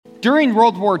During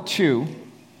World War II,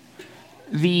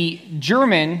 the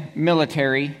German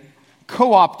military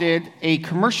co-opted a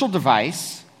commercial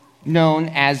device known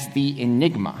as the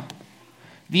Enigma.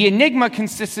 The Enigma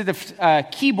consisted of a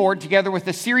keyboard together with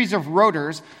a series of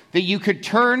rotors that you could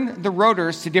turn the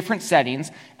rotors to different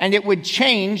settings, and it would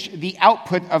change the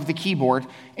output of the keyboard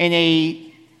in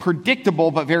a predictable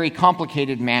but very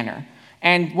complicated manner.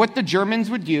 And what the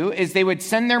Germans would do is they would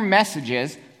send their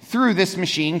messages through this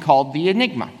machine called the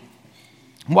Enigma.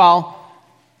 Well,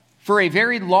 for a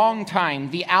very long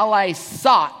time, the Allies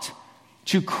sought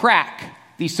to crack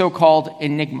the so-called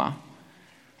Enigma.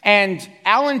 And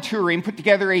Alan Turing put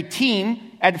together a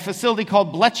team at a facility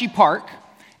called Bletchley Park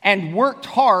and worked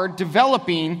hard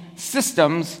developing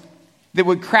systems that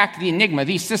would crack the Enigma.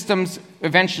 These systems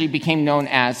eventually became known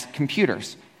as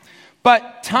computers.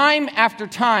 But time after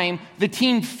time, the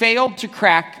team failed to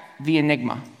crack the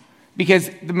Enigma because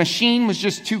the machine was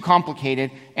just too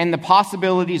complicated and the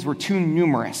possibilities were too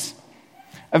numerous.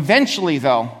 Eventually,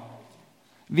 though,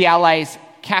 the Allies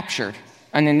captured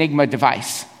an Enigma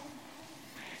device.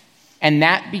 And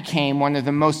that became one of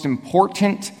the most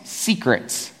important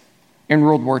secrets in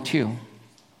World War II.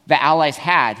 The Allies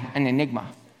had an Enigma.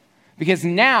 Because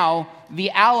now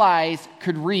the Allies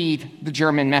could read the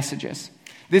German messages.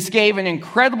 This gave an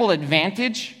incredible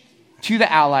advantage to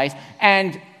the Allies,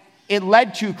 and it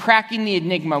led to cracking the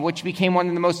Enigma, which became one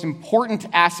of the most important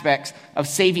aspects of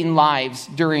saving lives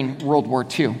during World War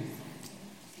II.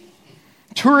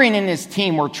 Turing and his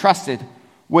team were trusted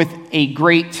with a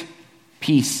great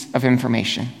piece of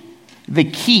information. The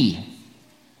key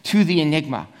to the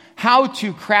Enigma. How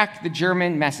to crack the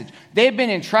German message. They have been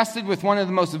entrusted with one of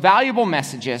the most valuable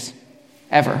messages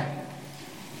ever.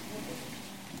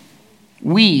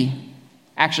 We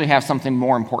actually have something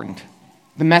more important.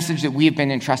 The message that we have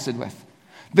been entrusted with.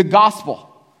 The gospel.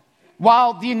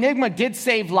 While the Enigma did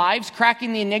save lives,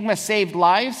 cracking the Enigma saved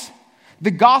lives,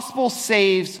 the gospel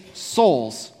saves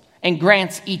souls and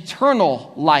grants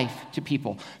eternal life to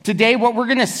people. Today, what we're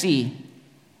going to see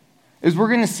is we're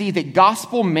going to see that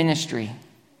gospel ministry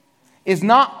is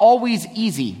not always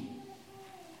easy,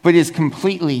 but is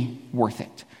completely worth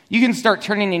it. You can start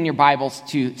turning in your Bibles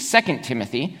to 2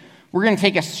 Timothy. We're going to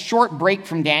take a short break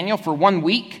from Daniel for 1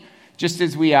 week, just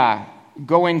as we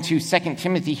go into 2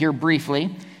 Timothy here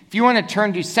briefly. If you want to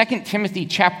turn to 2 Timothy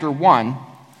chapter 1,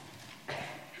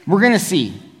 we're going to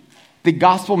see the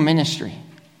gospel ministry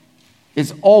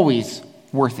is always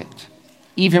worth it,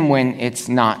 even when it's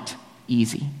not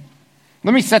easy.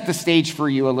 Let me set the stage for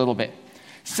you a little bit.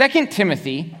 2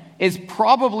 Timothy is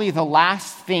probably the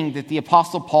last thing that the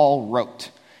Apostle Paul wrote.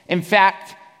 In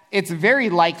fact, it's very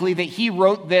likely that he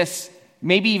wrote this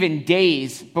maybe even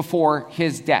days before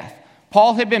his death.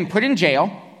 Paul had been put in jail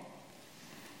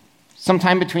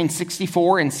sometime between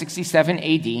 64 and 67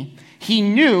 AD. He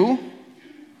knew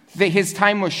that his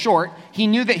time was short. He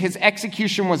knew that his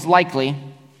execution was likely.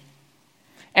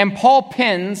 And Paul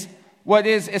pens what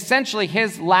is essentially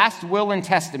his last will and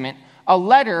testament, a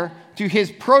letter to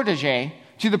his protege,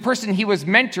 to the person he was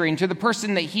mentoring, to the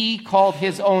person that he called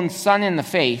his own son in the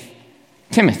faith,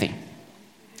 Timothy.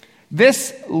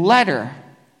 This letter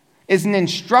is an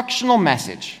instructional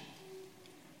message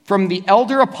from the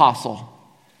elder apostle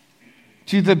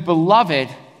to the beloved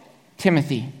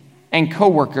Timothy and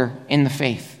co-worker in the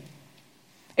faith.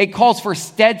 It calls for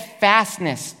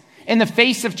steadfastness in the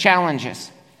face of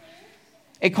challenges.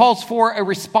 It calls for a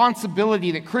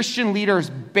responsibility that Christian leaders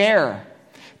bear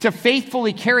to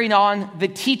faithfully carry on the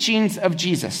teachings of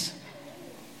Jesus.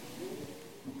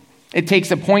 It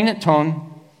takes a poignant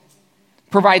tone,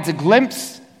 provides a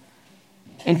glimpse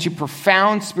into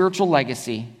profound spiritual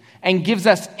legacy, and gives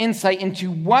us insight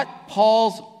into what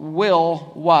Paul's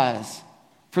will was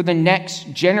for the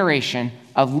next generation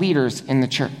of leaders in the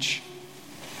church.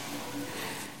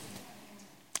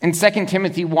 In 2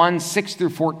 Timothy 1, 6 through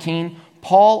 14,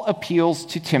 Paul appeals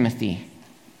to Timothy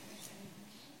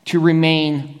to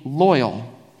remain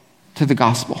loyal to the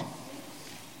gospel.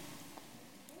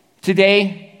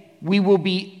 Today, we will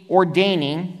be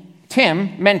ordaining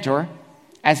Tim, mentor,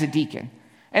 as a deacon.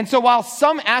 And so while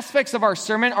some aspects of our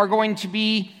sermon are going to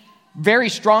be very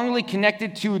strongly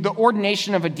connected to the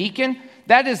ordination of a deacon,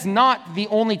 that is not the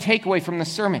only takeaway from the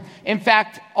sermon. In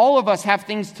fact, all of us have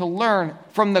things to learn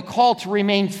from the call to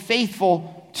remain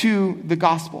faithful to the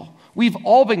gospel. We've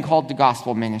all been called to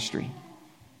gospel ministry.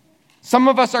 Some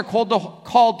of us are called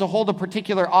to hold a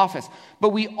particular office, but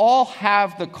we all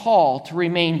have the call to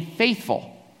remain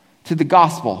faithful to the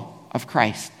gospel of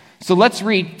Christ. So let's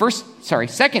read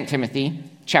 2 Timothy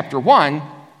chapter 1,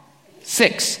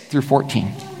 6 through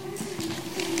 14.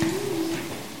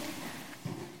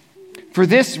 For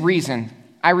this reason,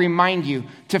 I remind you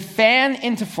to fan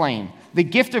into flame the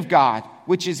gift of God,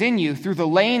 which is in you through the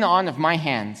laying on of my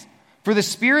hands. For the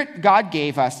Spirit God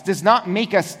gave us does not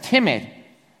make us timid,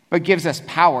 but gives us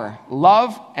power,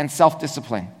 love, and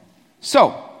self-discipline.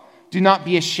 So, do not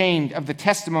be ashamed of the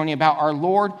testimony about our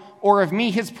Lord or of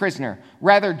me, his prisoner.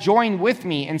 Rather, join with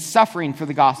me in suffering for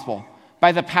the gospel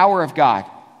by the power of God.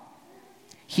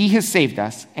 He has saved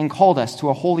us and called us to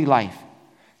a holy life,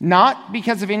 not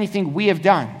because of anything we have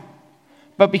done,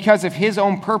 but because of his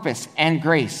own purpose and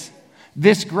grace.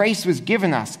 This grace was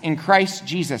given us in Christ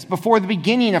Jesus before the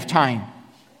beginning of time,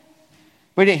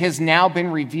 but it has now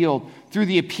been revealed through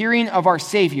the appearing of our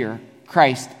Savior,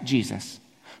 Christ Jesus,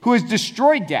 who has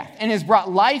destroyed death and has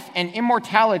brought life and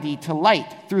immortality to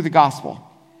light through the gospel.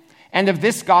 And of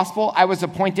this gospel I was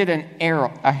appointed a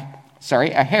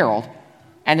herald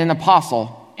and an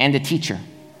apostle and a teacher.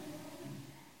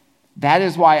 That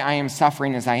is why I am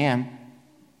suffering as I am.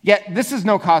 Yet this is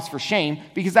no cause for shame,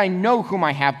 because I know whom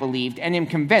I have believed and am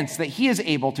convinced that he is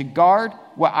able to guard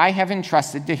what I have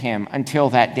entrusted to him until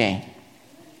that day.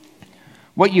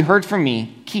 What you heard from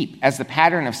me, keep as the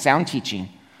pattern of sound teaching,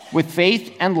 with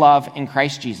faith and love in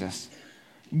Christ Jesus.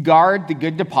 Guard the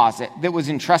good deposit that was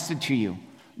entrusted to you.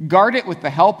 Guard it with the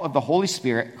help of the Holy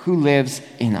Spirit who lives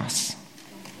in us.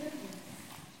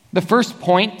 The first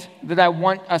point that I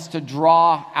want us to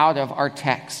draw out of our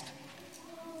text,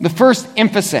 the first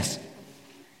emphasis: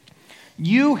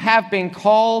 you have been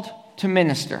called to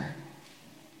minister,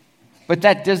 but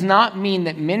that does not mean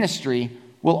that ministry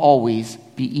will always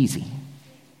be easy.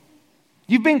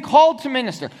 You've been called to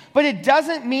minister, but it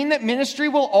doesn't mean that ministry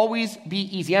will always be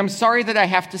easy. I'm sorry that I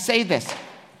have to say this,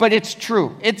 but it's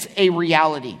true. It's a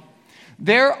reality.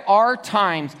 There are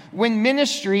times when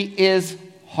ministry is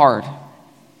hard.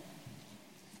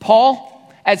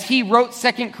 Paul, as he wrote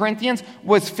 2 Corinthians,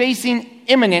 was facing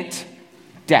imminent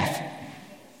death.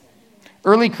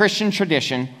 Early Christian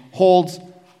tradition holds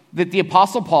that the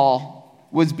Apostle Paul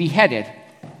was beheaded,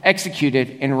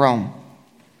 executed in Rome.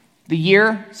 The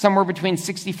year, somewhere between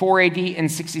 64 AD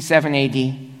and 67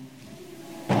 AD.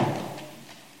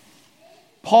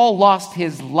 Paul lost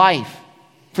his life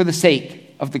for the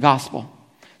sake of the gospel.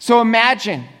 So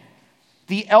imagine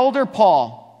the elder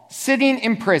Paul sitting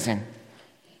in prison,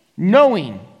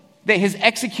 knowing that his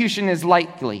execution is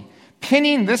likely,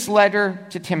 penning this letter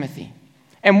to Timothy.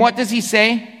 And what does he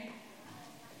say?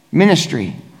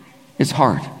 Ministry is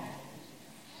hard.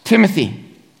 Timothy,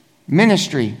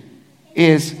 ministry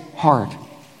is hard.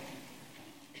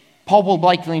 Paul will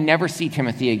likely never see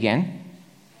Timothy again.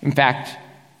 In fact,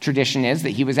 tradition is that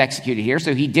he was executed here,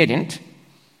 so he didn't.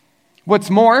 What's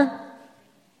more,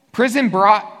 prison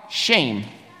brought shame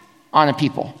on a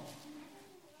people.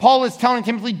 Paul is telling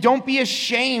Timothy, don't be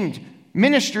ashamed.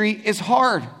 Ministry is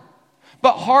hard.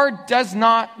 But hard does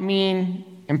not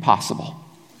mean impossible.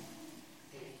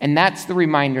 And that's the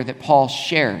reminder that Paul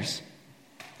shares.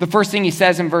 The first thing he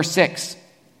says in verse 6,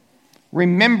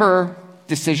 remember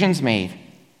decisions made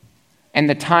and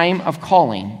the time of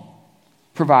calling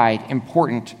provide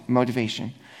important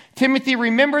motivation. Timothy,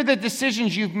 remember the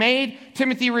decisions you've made.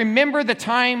 Timothy, remember the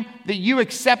time that you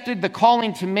accepted the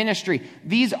calling to ministry.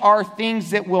 These are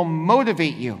things that will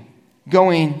motivate you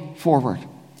going forward.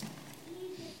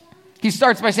 He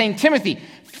starts by saying, Timothy,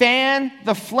 fan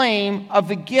the flame of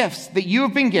the gifts that you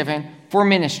have been given for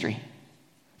ministry.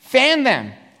 Fan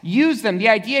them. Use them. The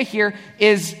idea here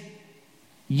is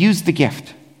use the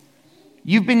gift.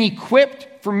 You've been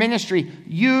equipped for ministry.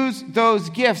 Use those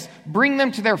gifts. Bring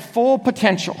them to their full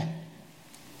potential.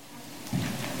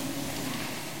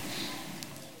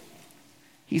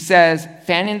 He says,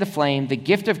 fan into flame the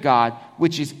gift of God,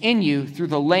 which is in you through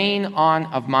the laying on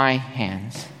of my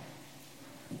hands.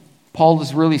 Paul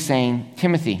is really saying,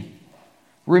 Timothy,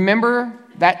 remember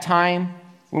that time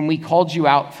when we called you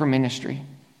out for ministry?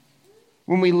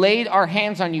 When we laid our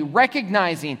hands on you,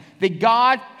 recognizing that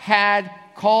God had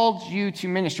called you to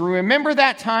ministry. Remember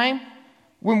that time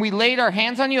when we laid our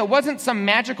hands on you? It wasn't some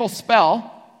magical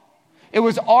spell. It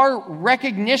was our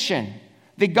recognition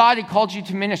that God had called you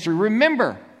to ministry.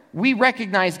 Remember, we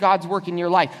recognize God's work in your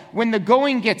life. When the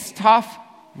going gets tough,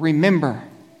 remember,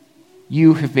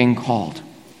 you have been called.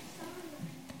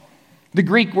 The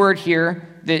Greek word here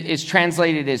that is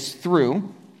translated as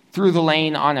through the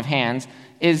laying on of hands,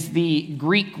 is the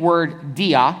Greek word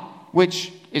dia,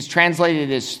 which is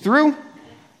translated as through.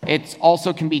 It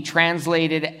also can be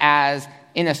translated as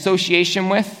in association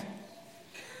with.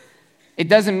 It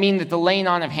doesn't mean that the laying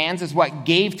on of hands is what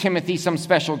gave Timothy some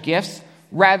special gifts.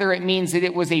 Rather, it means that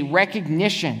it was a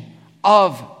recognition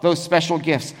of those special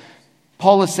gifts.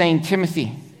 Paul is saying,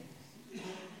 Timothy,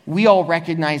 we all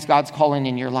recognize God's calling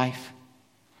in your life.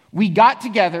 We got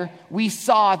together, we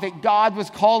saw that God was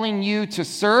calling you to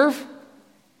serve,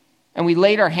 and we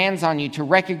laid our hands on you to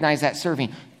recognize that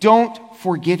serving. Don't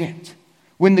forget it.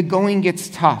 When the going gets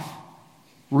tough,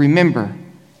 remember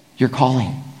your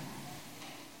calling.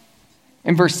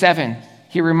 In verse 7,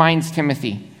 he reminds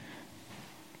Timothy,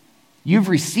 you've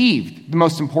received the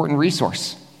most important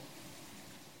resource.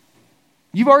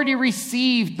 You've already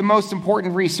received the most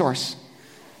important resource.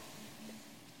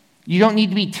 You don't need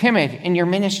to be timid in your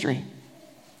ministry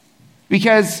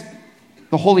because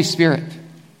the Holy Spirit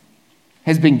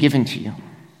has been given to you.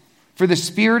 For the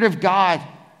Spirit of God,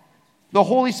 the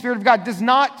Holy Spirit of God, does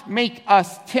not make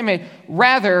us timid.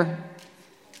 Rather,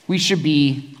 we should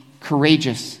be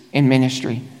courageous in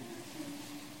ministry.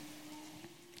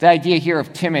 The idea here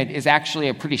of timid is actually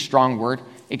a pretty strong word.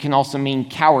 It can also mean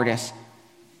cowardice.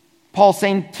 Paul's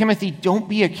saying, Timothy, don't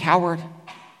be a coward.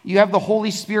 You have the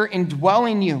Holy Spirit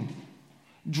indwelling you.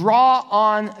 Draw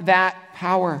on that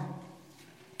power.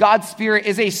 God's Spirit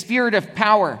is a spirit of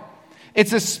power.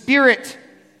 It's a spirit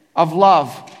of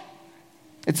love.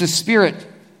 It's a spirit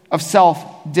of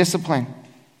self-discipline.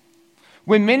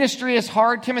 When ministry is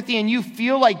hard, Timothy, and you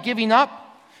feel like giving up,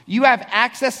 you have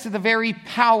access to the very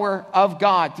power of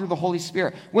God through the Holy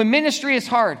Spirit. When ministry is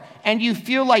hard and you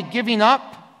feel like giving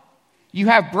up, you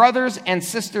have brothers and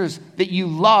sisters that you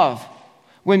love.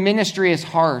 When ministry is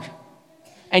hard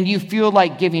and you feel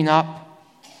like giving up,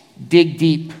 dig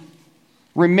deep.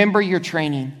 Remember your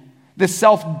training, the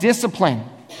self-discipline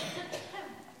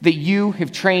that you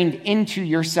have trained into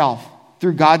yourself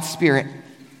through God's Spirit.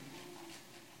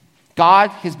 God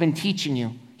has been teaching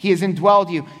you. He has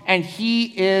indwelled you, and He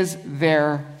is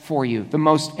there for you, the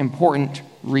most important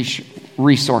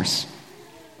resource.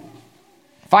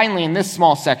 Finally, in this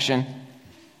small section,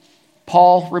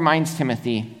 Paul reminds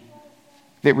Timothy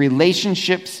that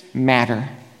relationships matter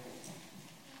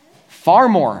far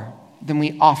more than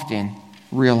we often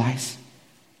realize.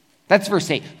 That's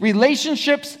verse 8.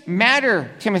 Relationships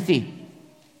matter, Timothy.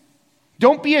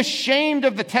 Don't be ashamed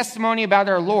of the testimony about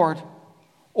our Lord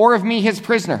or of me, his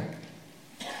prisoner.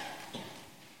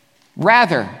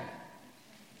 Rather,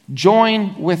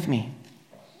 join with me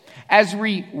as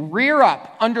we rear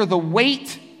up under the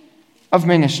weight of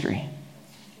ministry.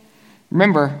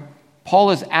 Remember,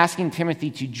 Paul is asking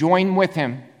Timothy to join with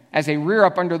him as they rear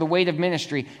up under the weight of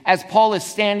ministry, as Paul is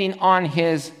standing on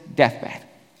his deathbed,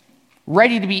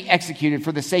 ready to be executed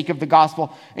for the sake of the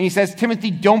gospel. And he says,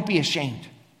 Timothy, don't be ashamed.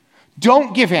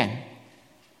 Don't give in.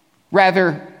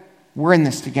 Rather, we're in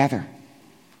this together.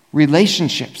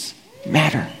 Relationships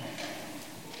matter.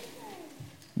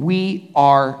 We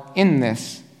are in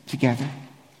this together.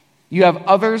 You have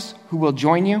others who will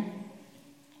join you.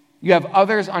 You have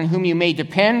others on whom you may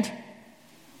depend.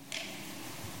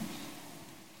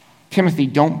 Timothy,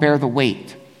 don't bear the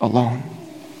weight alone.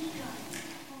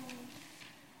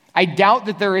 I doubt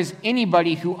that there is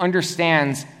anybody who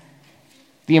understands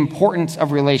the importance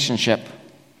of relationship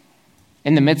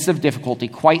in the midst of difficulty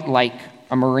quite like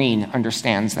a Marine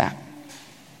understands that.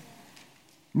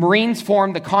 Marines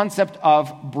form the concept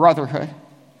of brotherhood,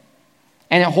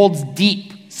 and it holds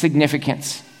deep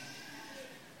significance.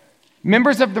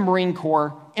 Members of the Marine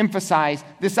Corps emphasize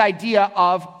this idea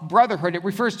of brotherhood. It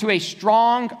refers to a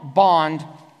strong bond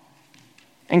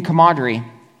and camaraderie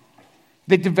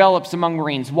that develops among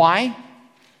Marines. Why?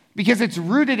 Because it's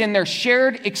rooted in their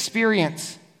shared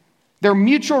experience, their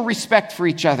mutual respect for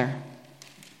each other,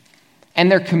 and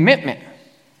their commitment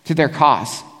to their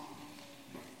cause.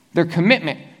 Their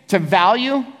commitment to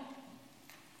value,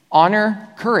 honor,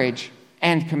 courage,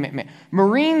 and commitment.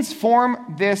 Marines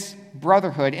form this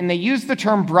brotherhood, and they use the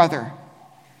term brother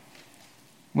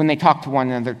when they talk to one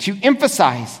another to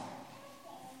emphasize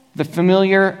the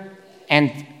familiar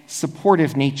and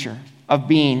supportive nature of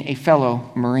being a fellow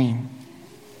Marine.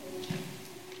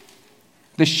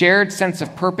 The shared sense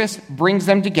of purpose brings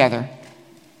them together.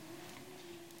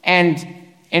 And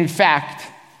in fact,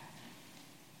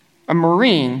 a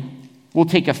Marine will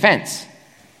take offense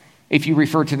if you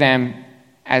refer to them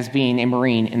as being a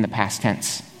Marine in the past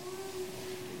tense.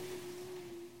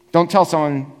 Don't tell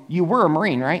someone, you were a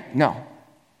Marine, right? No.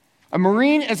 A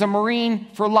Marine is a Marine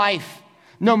for life.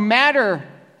 No matter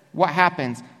what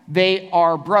happens, they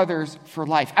are brothers for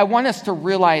life. I want us to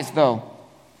realize, though,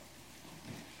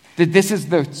 that this is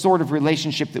the sort of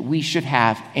relationship that we should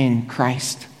have in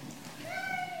Christ,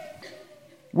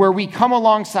 where we come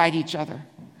alongside each other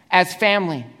as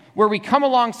family, where we come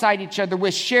alongside each other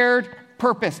with shared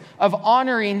purpose of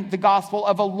honoring the gospel,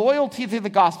 of a loyalty to the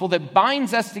gospel that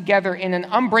binds us together in an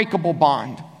unbreakable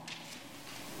bond.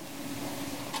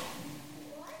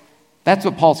 That's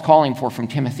what Paul's calling for from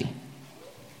Timothy.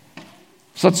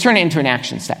 So let's turn it into an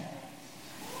action step.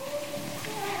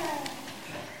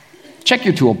 Check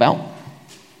your tool belt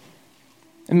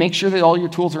and make sure that all your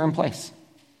tools are in place.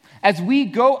 As we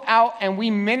go out and we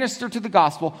minister to the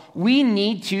gospel, we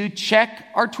need to check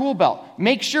our tool belt.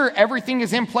 Make sure everything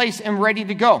is in place and ready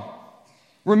to go.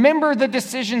 Remember the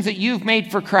decisions that you've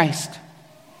made for Christ.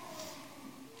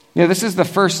 This is the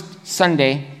first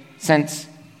Sunday since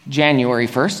January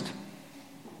 1st.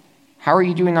 How are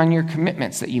you doing on your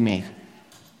commitments that you made?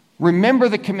 Remember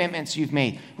the commitments you've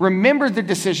made. Remember the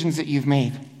decisions that you've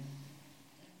made.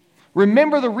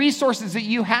 Remember the resources that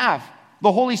you have,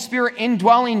 the Holy Spirit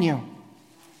indwelling you.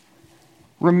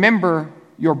 Remember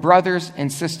your brothers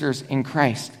and sisters in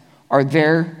Christ are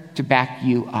there to back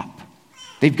you up.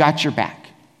 They've got your back.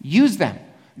 Use them.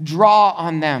 Draw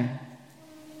on them.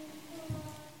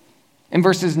 In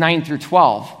verses 9 through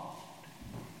 12,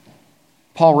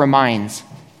 Paul reminds,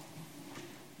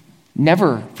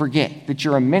 never forget that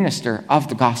you're a minister of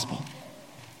the gospel.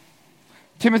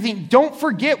 Timothy, don't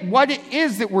forget what it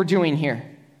is that we're doing here.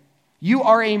 You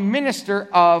are a minister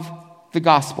of the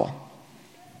gospel.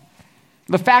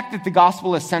 The fact that the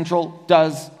gospel is central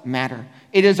does matter.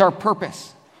 It is our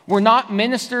purpose. We're not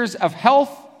ministers of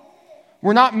health.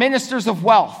 We're not ministers of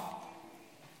wealth.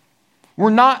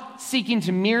 We're not seeking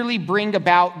to merely bring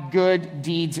about good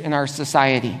deeds in our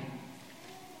society.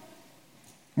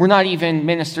 We're not even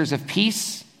ministers of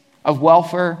peace, of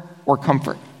welfare, or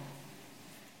comfort.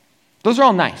 Those are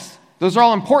all nice. Those are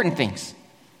all important things.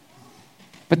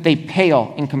 But they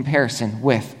pale in comparison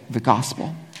with the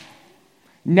gospel.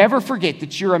 Never forget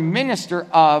that you're a minister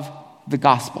of the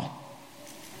gospel.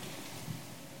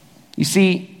 You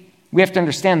see, we have to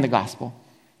understand the gospel.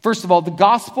 First of all, the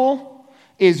gospel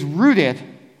is rooted,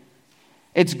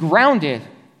 it's grounded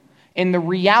in the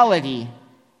reality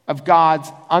of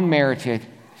God's unmerited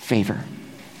favor.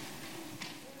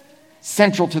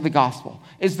 Central to the gospel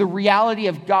is the reality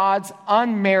of God's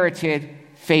unmerited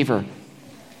favor.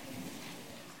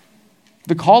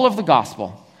 The call of the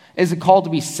gospel is a call to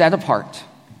be set apart,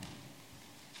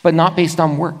 but not based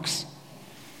on works.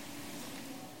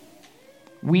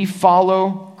 We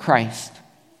follow Christ,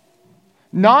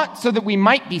 not so that we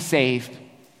might be saved,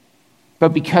 but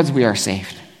because we are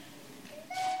saved.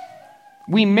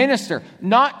 We minister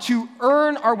not to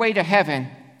earn our way to heaven,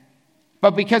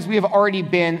 but because we have already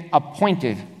been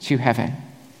appointed to heaven.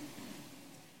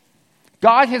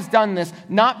 God has done this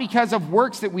not because of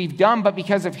works that we've done, but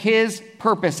because of his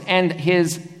purpose and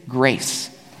his grace.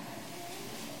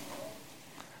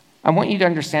 I want you to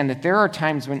understand that there are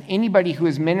times when anybody who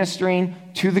is ministering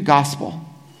to the gospel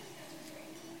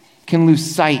can lose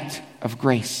sight of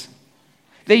grace.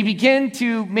 They begin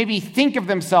to maybe think of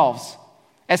themselves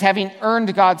as having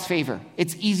earned God's favor.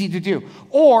 It's easy to do.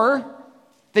 Or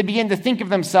they begin to think of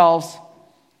themselves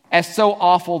as so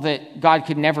awful that God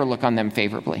could never look on them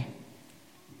favorably.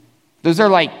 Those are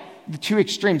like the two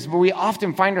extremes, but we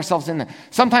often find ourselves in them.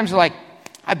 Sometimes we're like,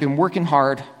 I've been working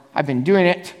hard. I've been doing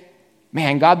it.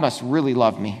 Man, God must really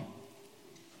love me.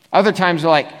 Other times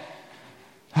we're like,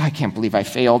 I can't believe I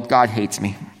failed. God hates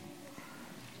me.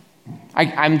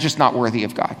 I'm just not worthy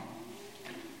of God.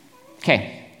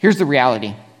 Okay, here's the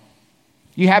reality.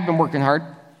 You have been working hard.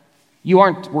 You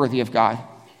aren't worthy of God.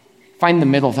 Find the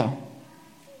middle, though,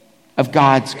 of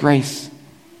God's grace.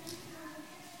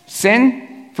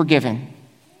 Sin, forgiven.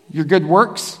 Your good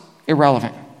works,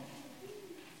 irrelevant.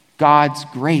 God's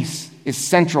grace is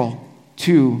central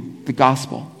to the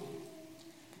gospel.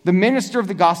 The minister of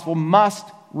the gospel must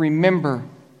remember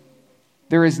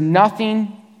there is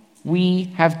nothing we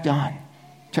have done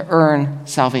to earn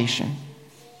salvation.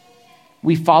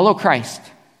 We follow Christ,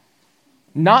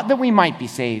 not that we might be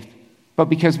saved, but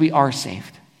because we are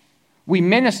saved. We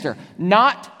minister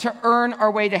not to earn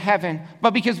our way to heaven,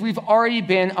 but because we've already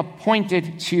been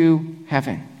appointed to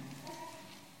heaven.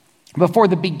 Before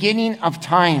the beginning of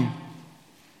time,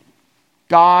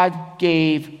 God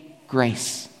gave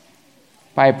grace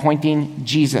by appointing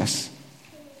Jesus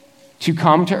to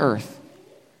come to earth,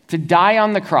 to die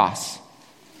on the cross,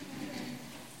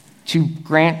 to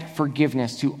grant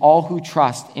forgiveness to all who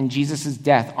trust in Jesus'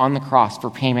 death on the cross for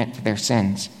payment to their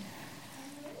sins.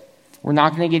 We're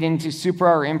not going to get into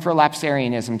supra or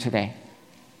infralapsarianism today.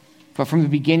 But from the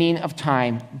beginning of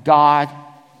time, God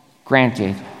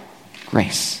granted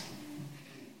grace.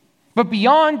 But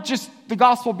beyond just the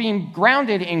gospel being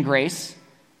grounded in grace,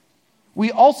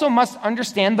 we also must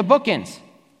understand the bookends.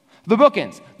 The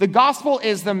bookends. The gospel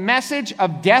is the message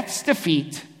of death's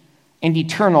defeat and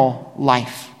eternal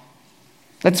life.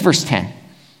 That's verse 10.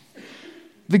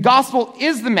 The gospel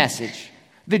is the message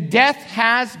that death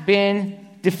has been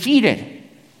defeated.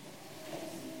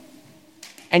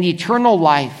 and eternal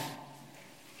life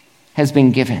has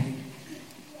been given.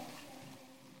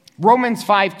 Romans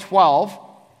 5:12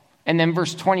 and then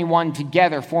verse 21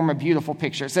 together form a beautiful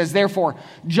picture. It says, therefore,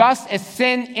 just as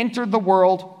sin entered the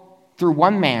world through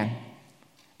one man,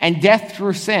 and death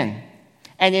through sin,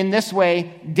 and in this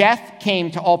way death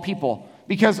came to all people,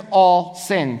 because all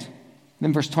sinned.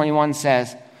 Then verse 21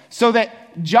 says, so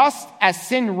that just as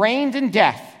sin reigned in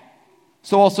death,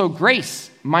 so also grace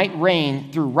might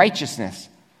reign through righteousness,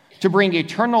 to bring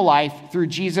eternal life through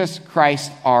Jesus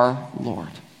Christ our Lord.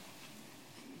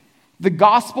 The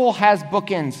gospel has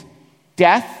bookends: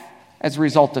 death as a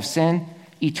result of sin,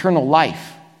 eternal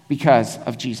life because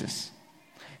of Jesus.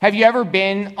 Have you ever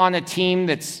been on a team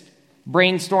that's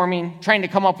brainstorming, trying to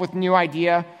come up with a new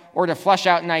idea or to flesh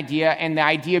out an idea, and the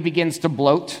idea begins to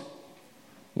bloat?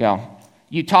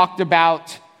 You talked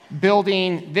about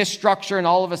building this structure, and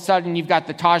all of a sudden you've got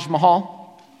the Taj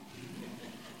Mahal.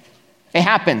 It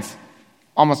happens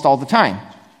almost all the time.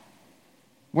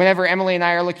 Whenever Emily and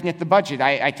I are looking at the budget,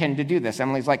 I tend to do this.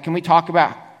 Emily's like, can we talk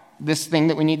about this thing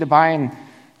that we need to buy? And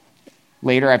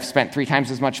later I've spent 3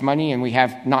 times as much money and we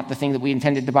have not the thing that we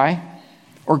intended to buy.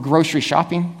 Or grocery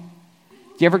shopping.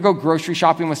 Do you ever go grocery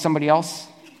shopping with somebody else?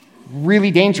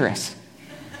 Really dangerous.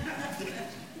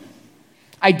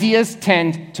 Ideas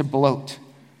tend to bloat.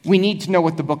 We need to know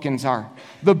what the bookends are.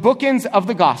 The bookends of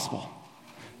the gospel.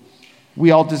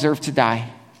 We all deserve to die.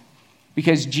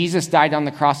 Because Jesus died on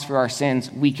the cross for our sins,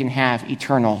 we can have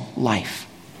eternal life.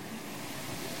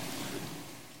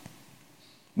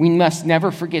 We must never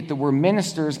forget that we're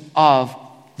ministers of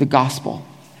the gospel.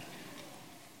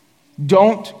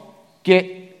 Don't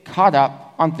get caught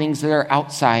up on things that are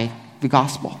outside the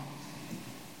gospel.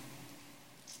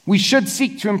 We should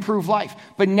seek to improve life,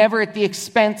 but never at the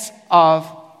expense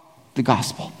of the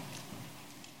gospel.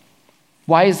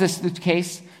 Why is this the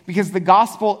case? Because the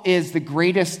gospel is the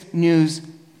greatest news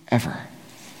ever.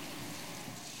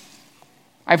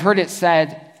 I've heard it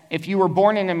said, if you were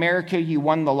born in America, you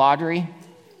won the lottery.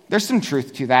 There's some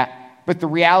truth to that. But the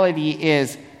reality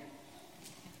is,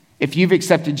 if you've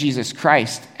accepted Jesus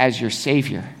Christ as your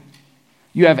Savior,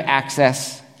 you have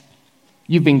access,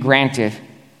 you've been granted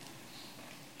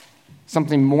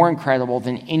something more incredible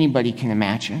than anybody can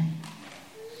imagine: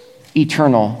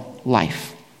 eternal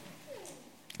life.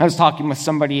 I was talking with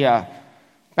somebody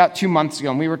about 2 months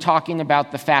ago, and we were talking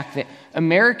about the fact that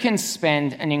Americans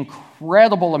spend an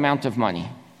incredible amount of money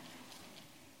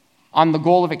on the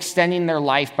goal of extending their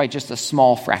life by just a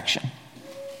small fraction.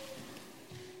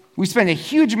 We spend a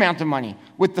huge amount of money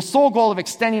with the sole goal of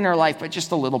extending our life by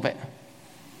just a little bit.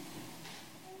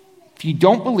 If you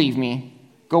don't believe me,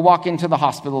 go walk into the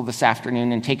hospital this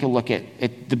afternoon and take a look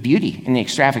at the beauty and the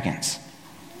extravagance.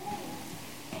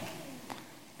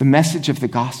 The message of the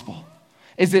gospel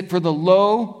is that for the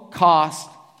low cost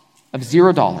of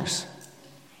 $0,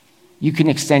 you can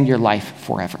extend your life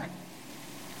forever.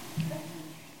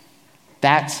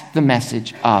 That's the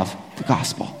message of the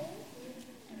gospel.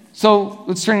 So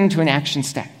let's turn into an action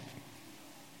step.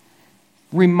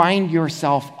 Remind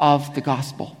yourself of the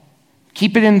gospel.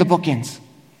 Keep it in the bookends.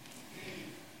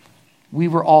 We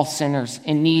were all sinners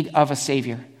in need of a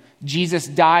Savior. Jesus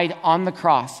died on the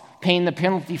cross, paying the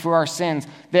penalty for our sins,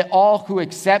 that all who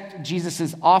accept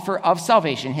Jesus' offer of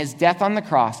salvation, his death on the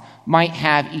cross, might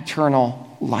have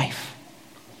eternal life.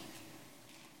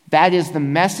 That is the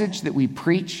message that we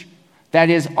preach. That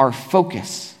is our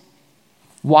focus.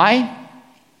 Why?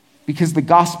 Because the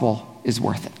gospel is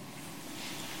worth it.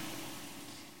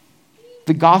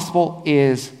 The gospel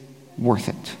is worth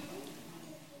it.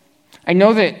 I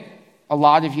know that a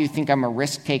lot of you think I'm a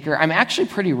risk taker. I'm actually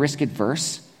pretty risk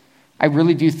adverse. I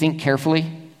really do think carefully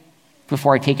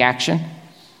before I take action.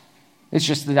 It's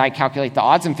just that I calculate the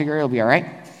odds and figure it'll be all right.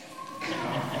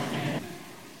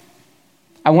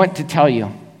 I want to tell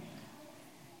you,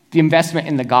 the investment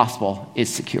in the gospel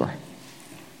is secure.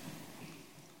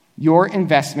 Your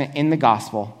investment in the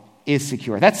gospel is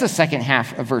secure. That's the second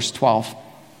half of verse 12.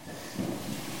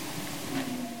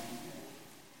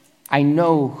 I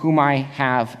know whom I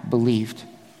have believed,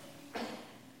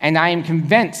 and I am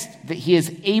convinced that he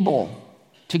is able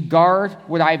to guard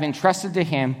what I have entrusted to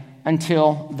him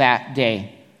until that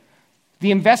day.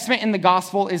 The investment in the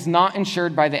gospel is not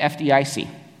insured by the FDIC.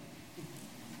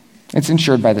 It's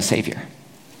insured by the Savior.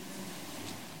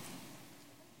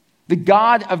 The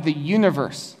God of the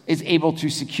universe is able to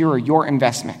secure your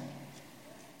investment.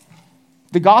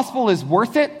 The gospel is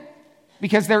worth it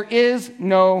because there is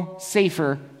no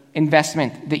safer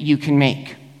investment that you can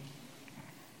make.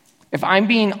 If I'm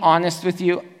being honest with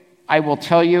you, I will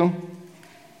tell you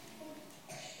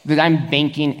that I'm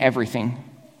banking everything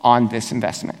on this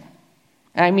investment.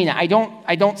 And I mean, I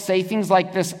don't say things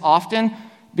like this often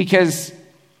because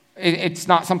it's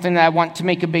not something that I want to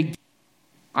make a big deal.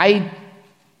 I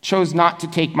chose not to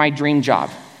take my dream job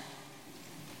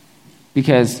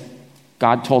because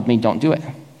God told me don't do it.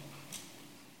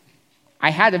 I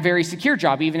had a very secure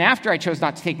job even after I chose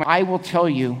not to take I will tell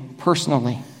you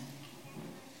personally,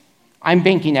 I'm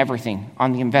banking everything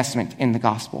on the investment in the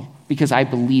gospel because I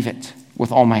believe it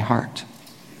with all my heart.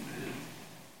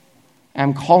 And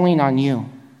I'm calling on you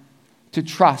to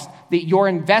trust that your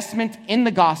investment in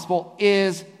the gospel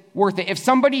is worth it. If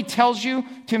somebody tells you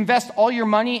to invest all your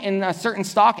money in a certain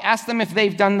stock, ask them if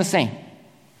they've done the same.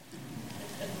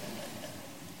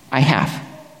 I have.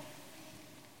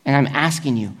 And I'm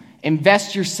asking you,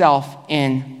 invest yourself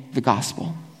in the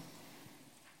gospel.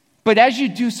 But as you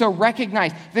do so,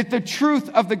 recognize that the truth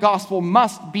of the gospel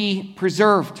must be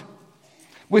preserved.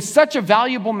 With such a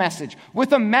valuable message,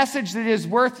 with a message that is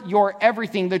worth your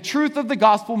everything, the truth of the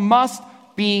gospel must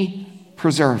be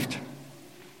preserved. It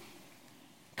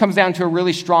comes down to a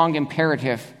really strong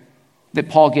imperative that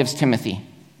Paul gives Timothy.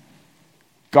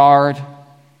 Guard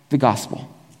the gospel.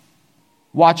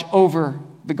 Watch over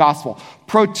the gospel.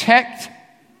 Protect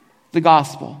the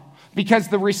gospel. Because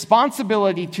the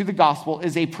responsibility to the gospel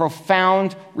is a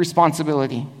profound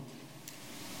responsibility.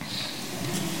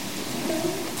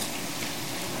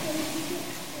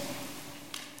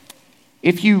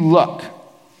 If you look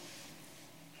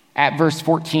at verse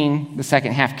 14, the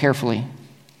second half, carefully,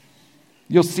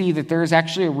 you'll see that there is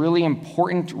actually a really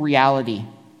important reality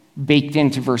baked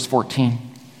into verse 14.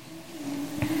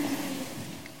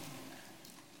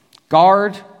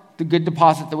 Guard the good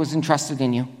deposit that was entrusted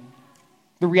in you.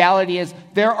 The reality is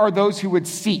there are those who would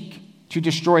seek to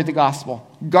destroy the gospel.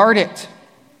 Guard it.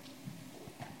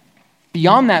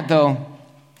 Beyond that, though,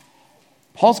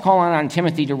 Paul's calling on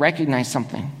Timothy to recognize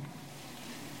something.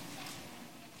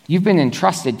 You've been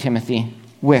entrusted, Timothy,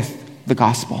 with the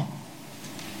gospel.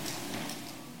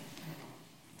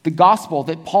 The gospel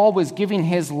that Paul was giving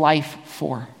his life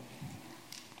for.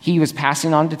 He was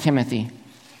passing on to Timothy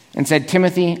and said,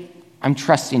 Timothy, I'm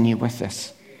trusting you with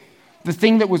this. The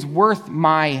thing that was worth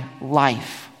my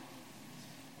life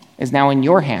is now in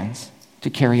your hands to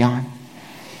carry on.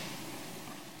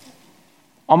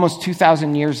 Almost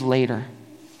 2,000 years later,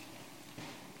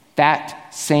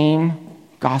 that same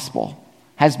gospel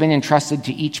has been entrusted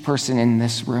to each person in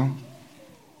this room.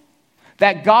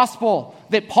 That gospel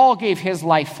that Paul gave his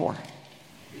life for.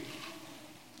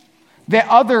 That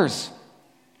others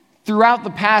throughout the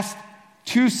past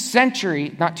 2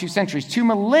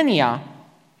 millennia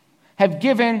have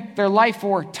given their life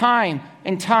for time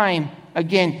and time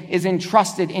again is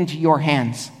entrusted into your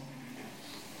hands.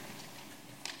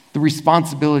 The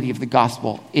responsibility of the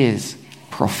gospel is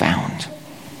profound.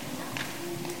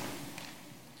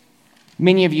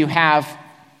 Many of you have,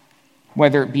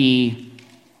 whether it be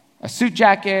a suit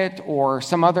jacket or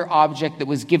some other object that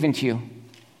was given to you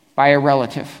by a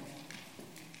relative.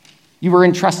 You were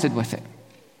entrusted with it.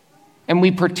 And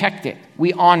we protect it,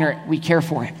 we honor it, we care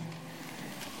for it.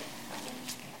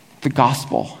 The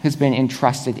gospel has been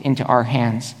entrusted into our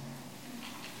hands.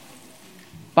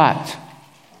 But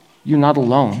you're not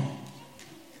alone.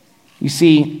 You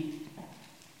see,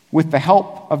 with the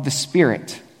help of the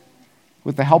Spirit,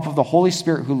 with the help of the Holy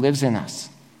Spirit who lives in us,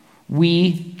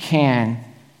 we can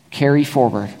carry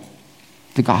forward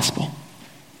the gospel.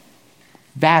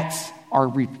 That's our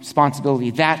responsibility.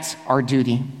 That's our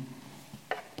duty.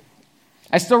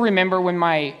 I still remember when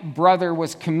my brother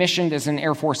was commissioned as an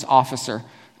Air Force officer.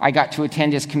 I got to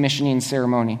attend his commissioning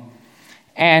ceremony.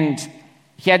 And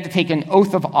he had to take an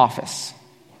oath of office,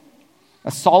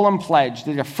 a solemn pledge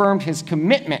that affirmed his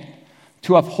commitment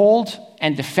to uphold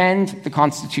and defend the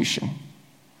Constitution.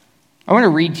 I want to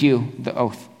read to you the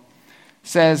oath. It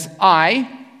says,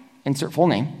 I, insert full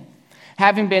name,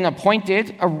 having been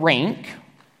appointed a rank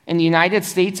in the United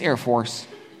States Air Force,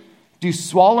 do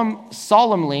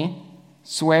solemnly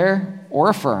swear or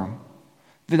affirm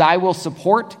that I will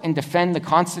support and defend the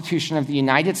Constitution of the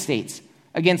United States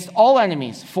against all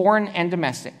enemies, foreign and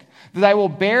domestic, that I will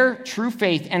bear true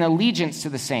faith and allegiance to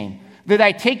the same, that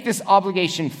I take this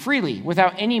obligation freely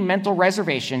without any mental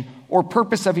reservation or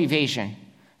purpose of evasion,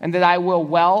 and that I will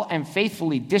well and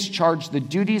faithfully discharge the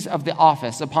duties of the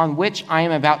office upon which I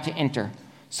am about to enter.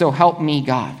 So help me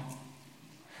God.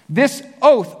 This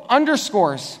oath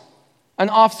underscores an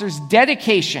officer's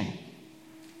dedication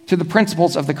to the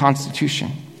principles of the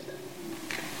Constitution.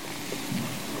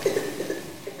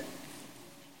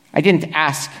 I didn't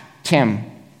ask Tim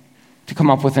to come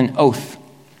up with an oath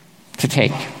to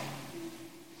take,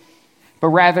 but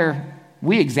rather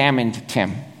we examined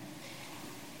Tim.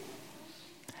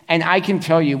 And I can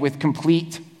tell you with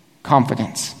complete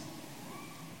confidence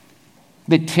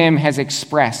that Tim has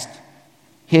expressed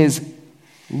his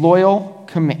loyal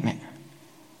commitment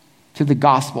to the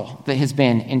gospel that has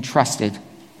been entrusted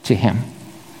to him.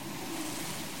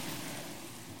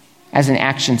 As an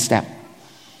action step,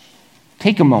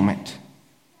 take a moment.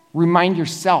 Remind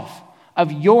yourself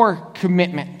of your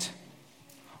commitment.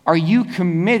 Are you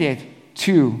committed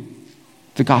to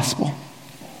the gospel?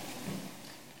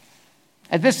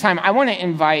 At this time, I want to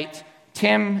invite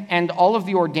Tim and all of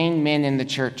the ordained men in the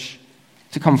church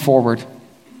to come forward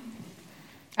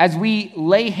as we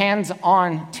lay hands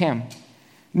on Tim,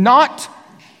 not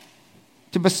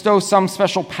to bestow some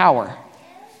special power,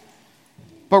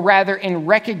 but rather in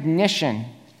recognition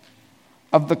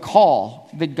of the call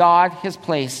that God has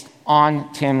placed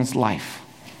on Tim's life.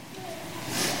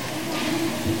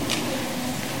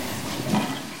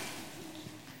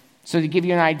 So to give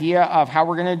you an idea of how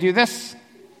we're going to do this,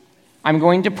 I'm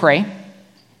going to pray.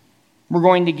 We're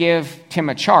going to give Tim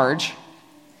a charge.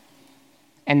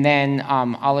 And then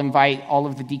I'll invite all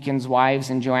of the deacons'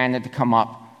 wives and Joanna to come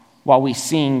up while we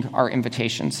sing our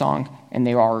invitation song. And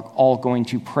they are all going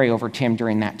to pray over Tim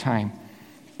during that time.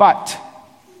 But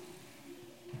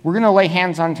we're going to lay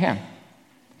hands on Tim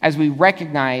as we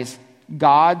recognize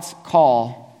God's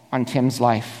call on Tim's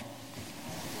life.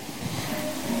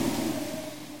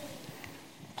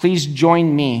 Please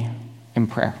join me in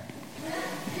prayer.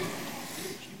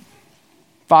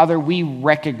 Father, we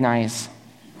recognize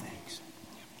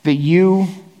that you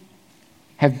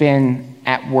have been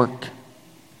at work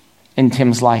in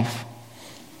Tim's life.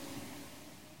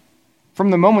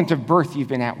 From the moment of birth, you've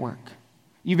been at work.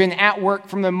 You've been at work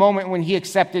from the moment when he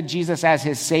accepted Jesus as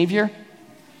his Savior.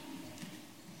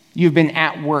 You've been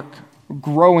at work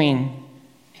growing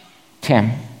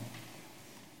Tim,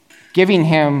 giving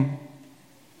him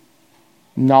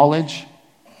knowledge,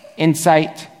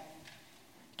 insight,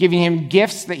 giving him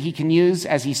gifts that he can use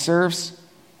as he serves,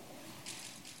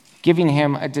 giving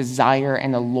him a desire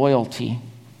and a loyalty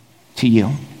to you.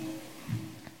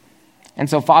 And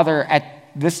so, Father, at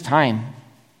this time,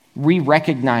 we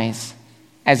recognize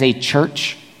as a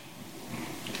church,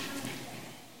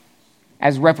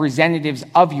 as representatives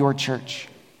of your church,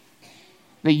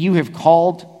 that you have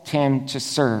called Tim to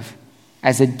serve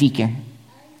as a deacon,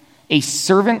 a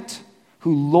servant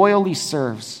who loyally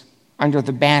serves under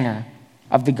the banner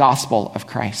of the gospel of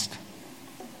Christ.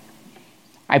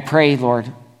 I pray,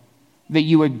 Lord, that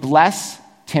you would bless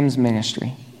Tim's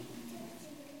ministry.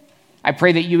 I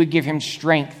pray that you would give him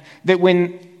strength, that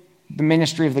when the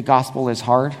ministry of the gospel is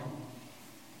hard,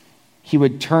 he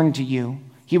would turn to you.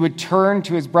 He would turn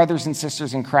to his brothers and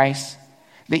sisters in Christ,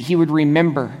 that he would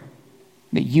remember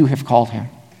that you have called him.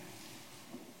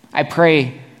 I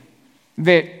pray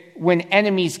that when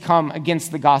enemies come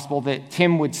against the gospel, that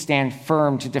Tim would stand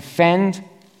firm to defend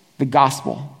the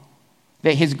gospel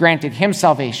that has granted him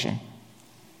salvation,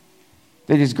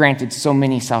 that has granted so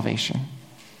many salvation.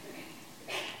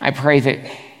 I pray that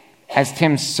as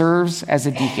Tim serves as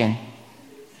a deacon,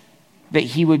 that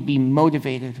he would be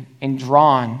motivated and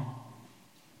drawn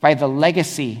by the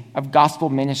legacy of gospel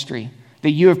ministry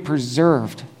that you have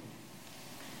preserved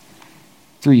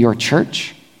through your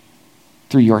church,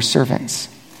 through your servants.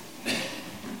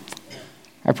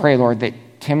 I pray, Lord, that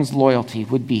Tim's loyalty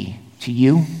would be to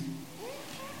you,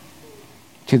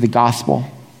 to the gospel,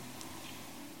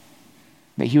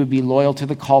 that he would be loyal to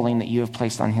the calling that you have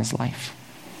placed on his life.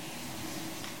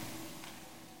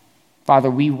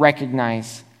 Father, we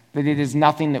recognize that it is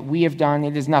nothing that we have done,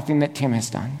 it is nothing that Tim has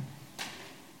done.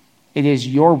 It is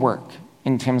your work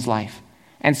in Tim's life.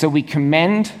 And so we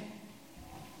commend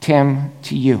Tim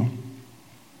to you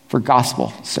for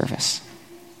gospel service.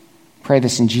 Pray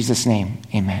this in Jesus' name,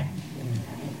 amen.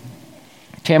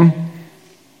 Tim,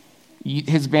 it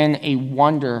has been a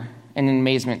wonder and an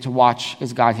amazement to watch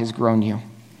as God has grown you.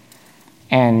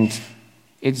 And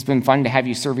it's been fun to have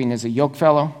you serving as a yoke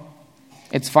fellow.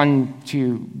 It's fun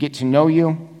to get to know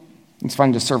you. It's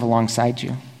fun to serve alongside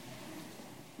you.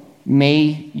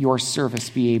 May your service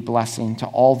be a blessing to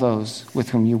all those with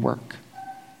whom you work.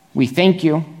 We thank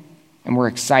you, and we're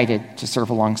excited to serve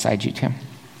alongside you, Tim.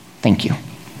 Thank you.